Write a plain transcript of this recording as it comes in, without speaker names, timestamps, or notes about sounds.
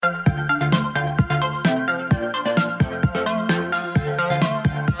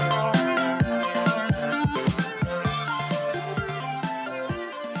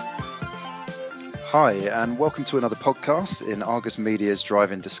Hi, and welcome to another podcast in Argus Media's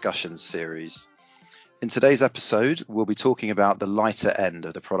Drive-In Discussions series. In today's episode, we'll be talking about the lighter end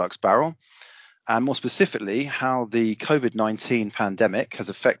of the product's barrel, and more specifically, how the Covid-19 pandemic has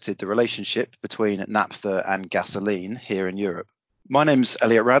affected the relationship between naphtha and gasoline here in Europe. My name's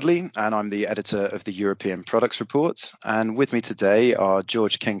Elliot Radley, and I'm the editor of the European Products Report. And with me today are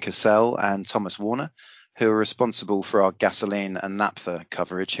George King Cassell and Thomas Warner, who are responsible for our gasoline and naphtha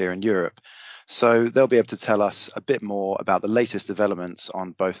coverage here in Europe. So they'll be able to tell us a bit more about the latest developments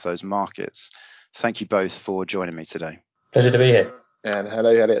on both those markets. Thank you both for joining me today. Pleasure to be here. And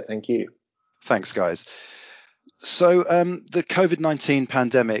hello, Elliot. Thank you. Thanks, guys. So the Covid-19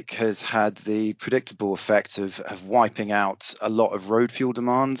 pandemic has had the predictable effect of wiping out a lot of road fuel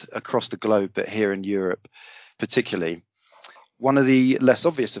demand across the globe, but here in Europe particularly. One of the less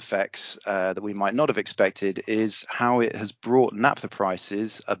obvious effects that we might not have expected is how it has brought naphtha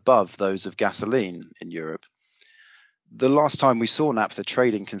prices above those of gasoline in Europe. The last time we saw naphtha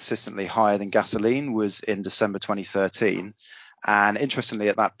trading consistently higher than gasoline was in December 2013. And interestingly,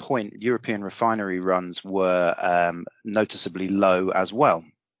 at that point, European refinery runs were noticeably low as well.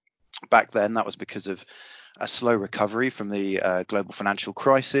 Back then, that was because of a slow recovery from the global financial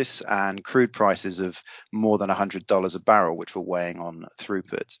crisis and crude prices of more than $100 a barrel, which were weighing on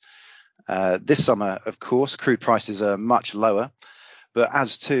throughput. This summer, of course, crude prices are much lower, but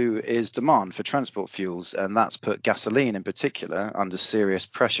as too is demand for transport fuels, and that's put gasoline in particular under serious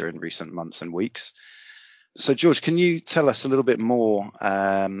pressure in recent months and weeks. So, George, can you tell us a little bit more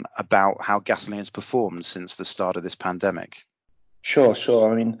about how gasoline has performed since the start of this pandemic? Sure.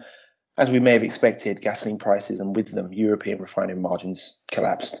 I mean, as we may have expected, gasoline prices and with them European refining margins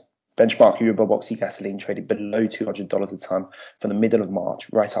collapsed. Benchmark Eurobob oxy gasoline traded below $200 a tonne from the middle of March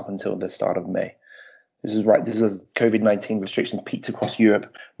right up until the start of May. This was COVID-19 restrictions peaked across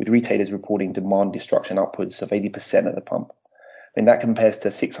Europe, with retailers reporting demand destruction upwards of 80% at the pump. I mean, that compares to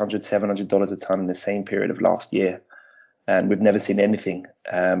 $600, $700 a tonne in the same period of last year. And we've never seen anything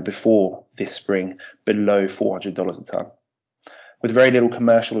before this spring below $400 a tonne. With very little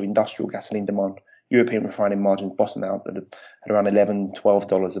commercial or industrial gasoline demand, European refining margins bottomed out at around $11,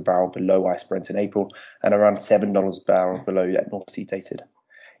 $12 a barrel below ICE Brent in April and around $7 a barrel below that North Sea dated.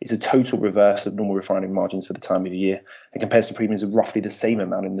 It's a total reverse of normal refining margins for the time of the year and compares to premiums of roughly the same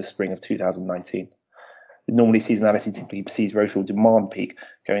amount in the spring of 2019. Normally, seasonality typically sees road fuel demand peak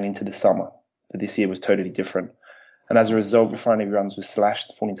going into the summer, but this year was totally different. And as a result, refinery runs were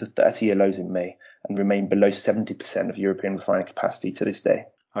slashed, falling to 30-year lows in May and remain below 70% of European refining capacity to this day.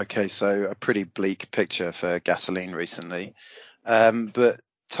 Okay, so a pretty bleak picture for gasoline recently. But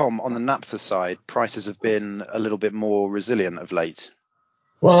Tom, on the naphtha side, prices have been a little bit more resilient of late.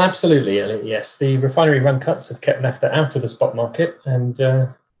 Well, absolutely, Elliot, yes. The refinery run cuts have kept naphtha out of the spot market and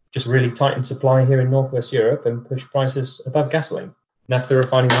just really tightened supply here in Northwest Europe and pushed prices above gasoline. Naphtha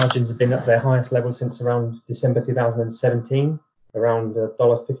refining margins have been at their highest level since around December 2017, around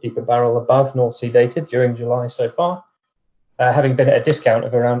 $1.50 per barrel above North Sea dated during July so far, having been at a discount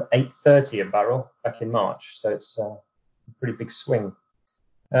of around $8.30 a barrel back in March. So it's a pretty big swing.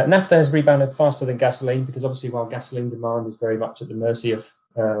 Naphtha has rebounded faster than gasoline because obviously while gasoline demand is very much at the mercy of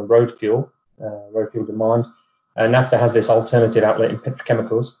road fuel demand, naphtha has this alternative outlet in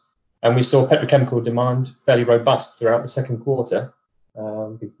petrochemicals. And we saw petrochemical demand fairly robust throughout the second quarter,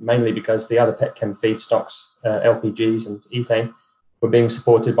 mainly because the other petchem feedstocks, LPGs and ethane, were being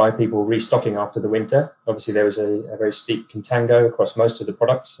supported by people restocking after the winter. Obviously, there was a very steep contango across most of the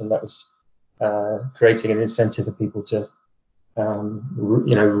products, and that was creating an incentive for people to,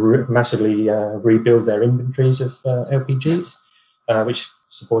 massively rebuild their inventories of LPGs, which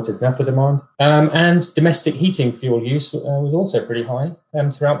supported naphtha demand. And domestic heating fuel use was also pretty high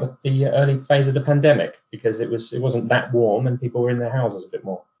throughout the early phase of the pandemic because it wasn't that warm and people were in their houses a bit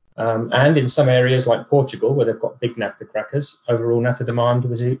more. And in some areas like Portugal, where they've got big naphtha crackers, overall naphtha demand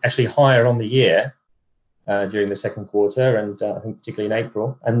was actually higher on the year during the second quarter, and I think particularly in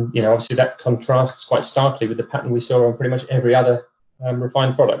April. And obviously that contrasts quite starkly with the pattern we saw on pretty much every other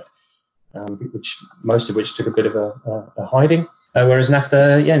refined product, most of which took a bit of a hiding. Whereas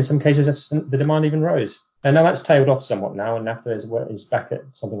naphtha, in some cases, the demand even rose. And now that's tailed off somewhat now, and naphtha is back at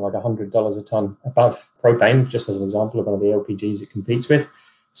something like $100 a tonne above propane, just as an example of one of the LPGs it competes with.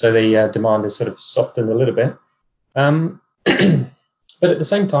 So the demand has sort of softened a little bit. But at the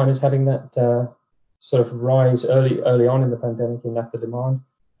same time as having that sort of rise early on in the pandemic in naphtha demand,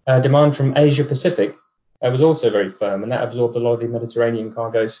 demand from Asia Pacific was also very firm, and that absorbed a lot of the Mediterranean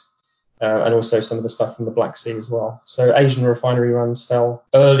cargoes. And also some of the stuff from the Black Sea as well. So Asian refinery runs fell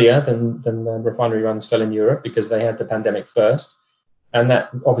earlier than the refinery runs fell in Europe because they had the pandemic first. And that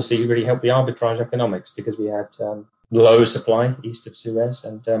obviously really helped the arbitrage economics because we had low supply east of Suez,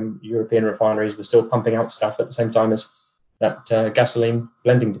 and European refineries were still pumping out stuff at the same time as that gasoline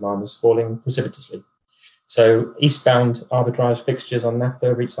blending demand was falling precipitously. So eastbound arbitrage fixtures on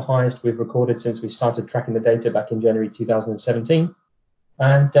naphtha reached the highest we've recorded since we started tracking the data back in January 2017.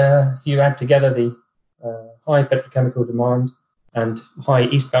 And if you add together the high petrochemical demand and high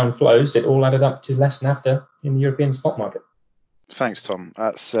eastbound flows, it all added up to less naphtha in the European spot market. Thanks, Tom.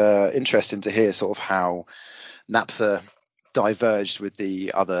 That's interesting to hear sort of how naphtha diverged with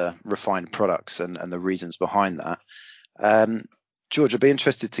the other refined products and the reasons behind that. George, I'd be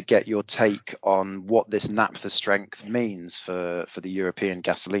interested to get your take on what this naphtha strength means for the European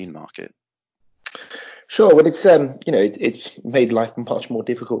gasoline market. Sure. Well, it's made life much more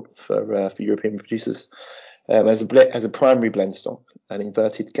difficult for European producers. As a primary blend stock, an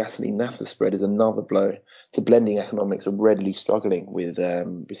inverted gasoline-naphtha spread is another blow to blending economics are readily struggling with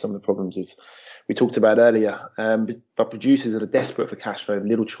some of the problems we talked about earlier. But producers are desperate for cash flow, have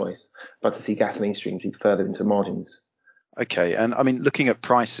little choice but to see gasoline streams eat further into margins. Okay, and I mean, looking at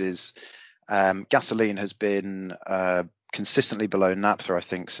prices, gasoline has been consistently below naphtha, I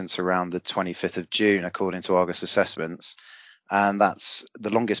think, since around the 25th of June, according to Argus assessments, and that's the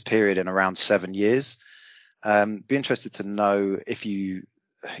longest period in around 7 years. Be interested to know if you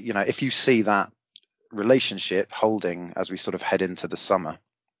see that relationship holding as we sort of head into the summer.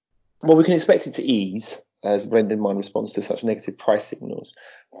 Well, we can expect it to ease as blend demand responds to such negative price signals,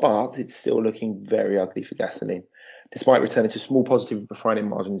 but it's still looking very ugly for gasoline, despite returning to small positive refining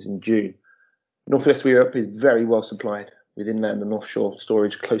margins in June. Northwest Europe is very well supplied, with inland and offshore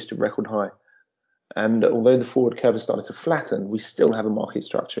storage close to record high. And although the forward curve has started to flatten, we still have a market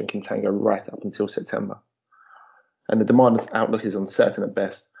structure in contango right up until September. And the demand outlook is uncertain at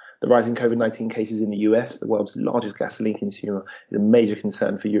best. The rising COVID-19 cases in the US, the world's largest gasoline consumer, is a major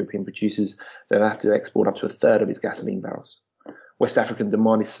concern for European producers that have to export up to a third of its gasoline barrels. West African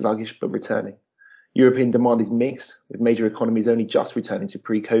demand is sluggish but returning. European demand is mixed, with major economies only just returning to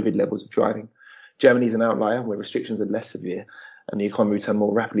pre-COVID levels of driving. Germany is an outlier where restrictions are less severe and the economy returned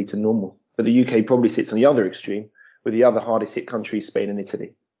more rapidly to normal. But the UK probably sits on the other extreme, with the other hardest hit countries, Spain and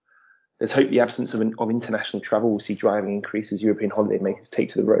Italy. There's hope the absence of international travel will see driving increase as European holidaymakers take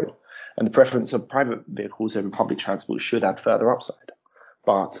to the road, and the preference of private vehicles over public transport should add further upside.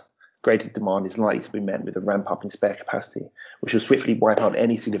 But greater demand is likely to be met with a ramp up in spare capacity, which will swiftly wipe out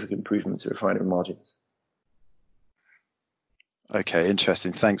any significant improvement to refinery margins. Okay,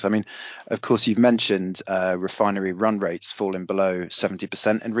 interesting. Thanks. I mean, of course, you've mentioned refinery run rates falling below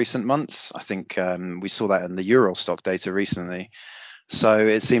 70% in recent months. I think we saw that in the Eurostock data recently. So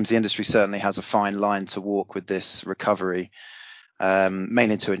it seems the industry certainly has a fine line to walk with this recovery,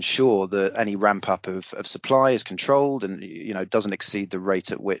 mainly to ensure that any ramp up of supply is controlled and, doesn't exceed the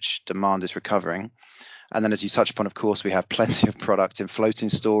rate at which demand is recovering. And then, as you touched upon, of course, we have plenty of product in floating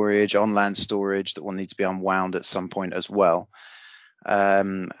storage, on land storage that will need to be unwound at some point as well.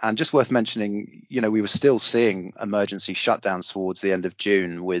 And just worth mentioning, we were still seeing emergency shutdowns towards the end of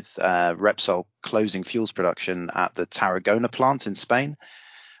June with Repsol closing fuels production at the Tarragona plant in Spain,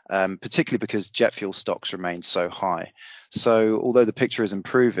 particularly because jet fuel stocks remain so high. So although the picture is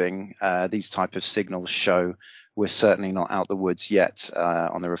improving, these type of signals show we're certainly not out the woods yet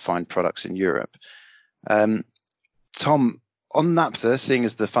on the refined products in Europe. Tom, on naphtha, seeing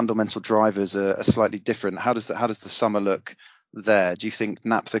as the fundamental drivers are slightly different, how does the summer look there? Do you think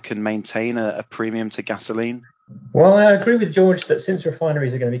naphtha can maintain a premium to gasoline? Well, I agree with George that since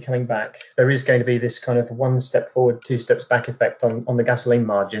refineries are going to be coming back, there is going to be this kind of one step forward, two steps back effect on the gasoline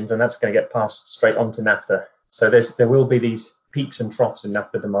margins, and that's going to get passed straight on to naphtha. So there will be these peaks and troughs in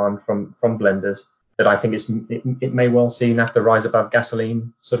naphtha demand from blenders that I think it may well see naphtha rise above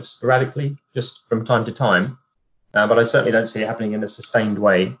gasoline sort of sporadically, just from time to time. But I certainly don't see it happening in a sustained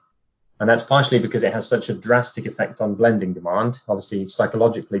way. And that's partially because it has such a drastic effect on blending demand. Obviously,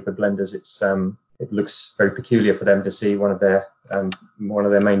 psychologically for blenders, it looks very peculiar for them to see one of their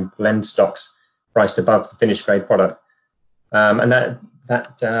main blend stocks priced above the finished grade product. And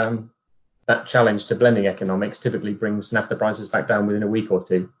that challenge to blending economics typically brings naphtha prices back down within a week or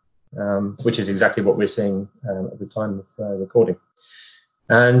two, which is exactly what we're seeing at the time of recording.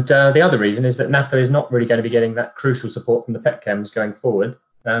 And the other reason is that naphtha is not really going to be getting that crucial support from the petchems going forward.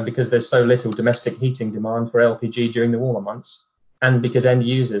 Because there's so little domestic heating demand for LPG during the warmer months, and because end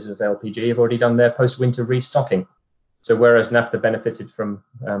users of LPG have already done their post-winter restocking. So whereas naphtha benefited from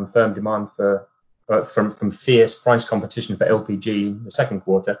firm demand from fierce price competition for LPG in the second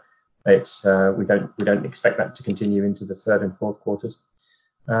quarter, we don't expect that to continue into the third and fourth quarters.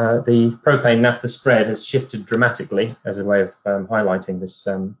 the propane naphtha spread has shifted dramatically as a way of highlighting this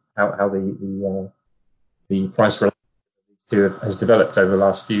how the price relationship has developed over the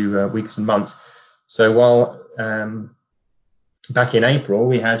last few weeks and months. So while back in April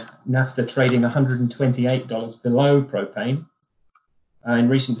we had naphtha trading $128 below propane, in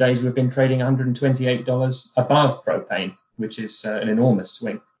recent days we've been trading $128 above propane, which is an enormous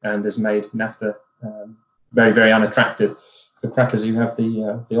swing and has made naphtha very, very unattractive for crackers who have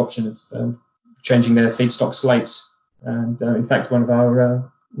the option of changing their feedstock slates. And in fact, one of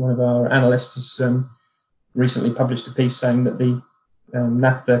our analysts has recently published a piece saying that the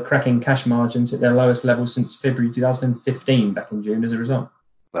naphtha cracking cash margins at their lowest level since February 2015 back in June as a result.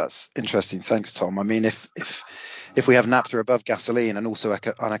 That's interesting. Thanks, Tom. I mean, if we have naphtha above gasoline and also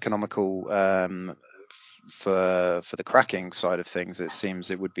uneconomical for the cracking side of things, it seems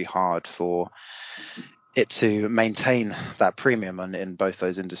it would be hard for it to maintain that premium in both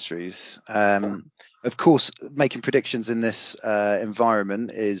those industries. Of course, making predictions in this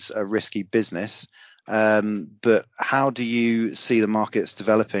environment is a risky business. But how do you see the markets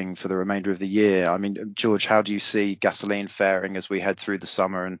developing for the remainder of the year? I mean, George, how do you see gasoline faring as we head through the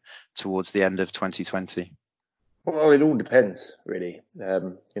summer and towards the end of 2020? Well, it all depends, really. If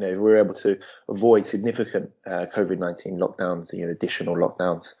we're able to avoid significant COVID-19 lockdowns, additional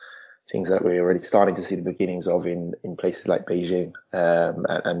lockdowns, things that we're already starting to see the beginnings of in places like Beijing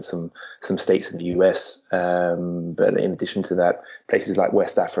and some states in the US. But in addition to that, places like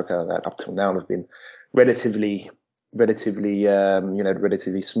West Africa that up till now have been relatively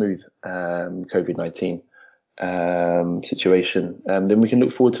smooth COVID-19 situation. Then we can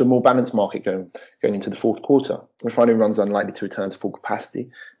look forward to a more balanced market going into the fourth quarter. Refinery runs are unlikely to return to full capacity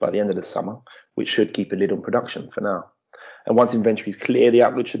by the end of the summer, which should keep a lid on production for now. And once inventory is clear, the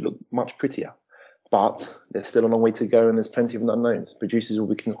outlook should look much prettier. But there's still a long way to go and there's plenty of unknowns. Producers will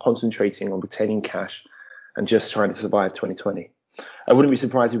be concentrating on retaining cash and just trying to survive 2020. I wouldn't be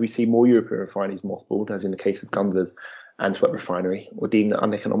surprised if we see more European refineries mothballed, as in the case of Gunvors Antwerp refinery, or deemed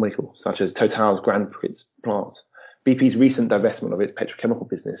uneconomical, such as Total's Grand Prix plant. BP's recent divestment of its petrochemical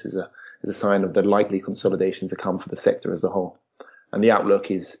business is a sign of the likely consolidation to come for the sector as a whole. And the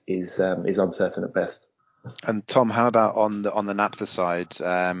outlook is uncertain at best. And Tom, how about on the naphtha side?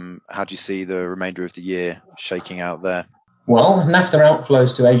 How do you see the remainder of the year shaking out there? Well, naphtha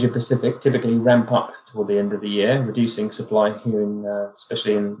outflows to Asia Pacific typically ramp up toward the end of the year, reducing supply here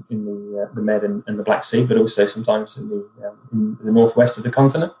especially in the Med and the Black Sea, but also sometimes in the northwest of the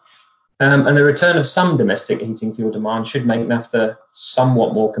continent. And the return of some domestic heating fuel demand should make naphtha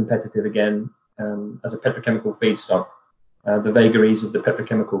somewhat more competitive again as a petrochemical feedstock. The vagaries of the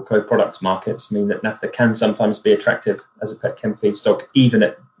petrochemical co-products markets mean that naphtha can sometimes be attractive as a petchem feedstock, even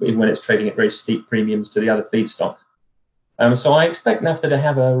when it's trading at very steep premiums to the other feedstocks. So I expect naphtha to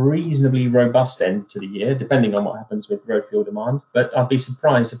have a reasonably robust end to the year, depending on what happens with road fuel demand. But I'd be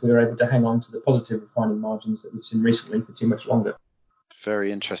surprised if we were able to hang on to the positive refining margins that we've seen recently for too much longer.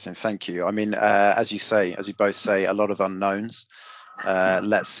 Very interesting. Thank you. I mean, as you both say, a lot of unknowns.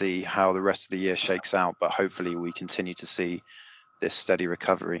 Let's see how the rest of the year shakes out, but hopefully we continue to see this steady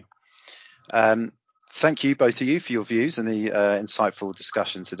recovery. Thank you, both of you, for your views and the insightful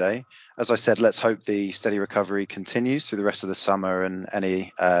discussion today. As I said, let's hope the steady recovery continues through the rest of the summer and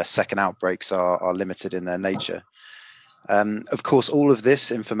any second outbreaks are limited in their nature. Of course, all of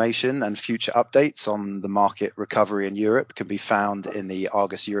this information and future updates on the market recovery in Europe can be found in the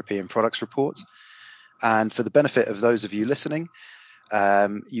Argus European Products Report. And for the benefit of those of you listening,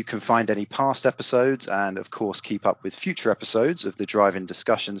 you can find any past episodes and, of course, keep up with future episodes of the Drive-In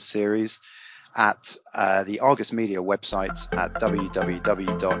Discussions series at the Argus Media website at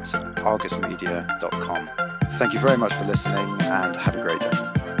www.argusmedia.com. Thank you very much for listening and have a great day.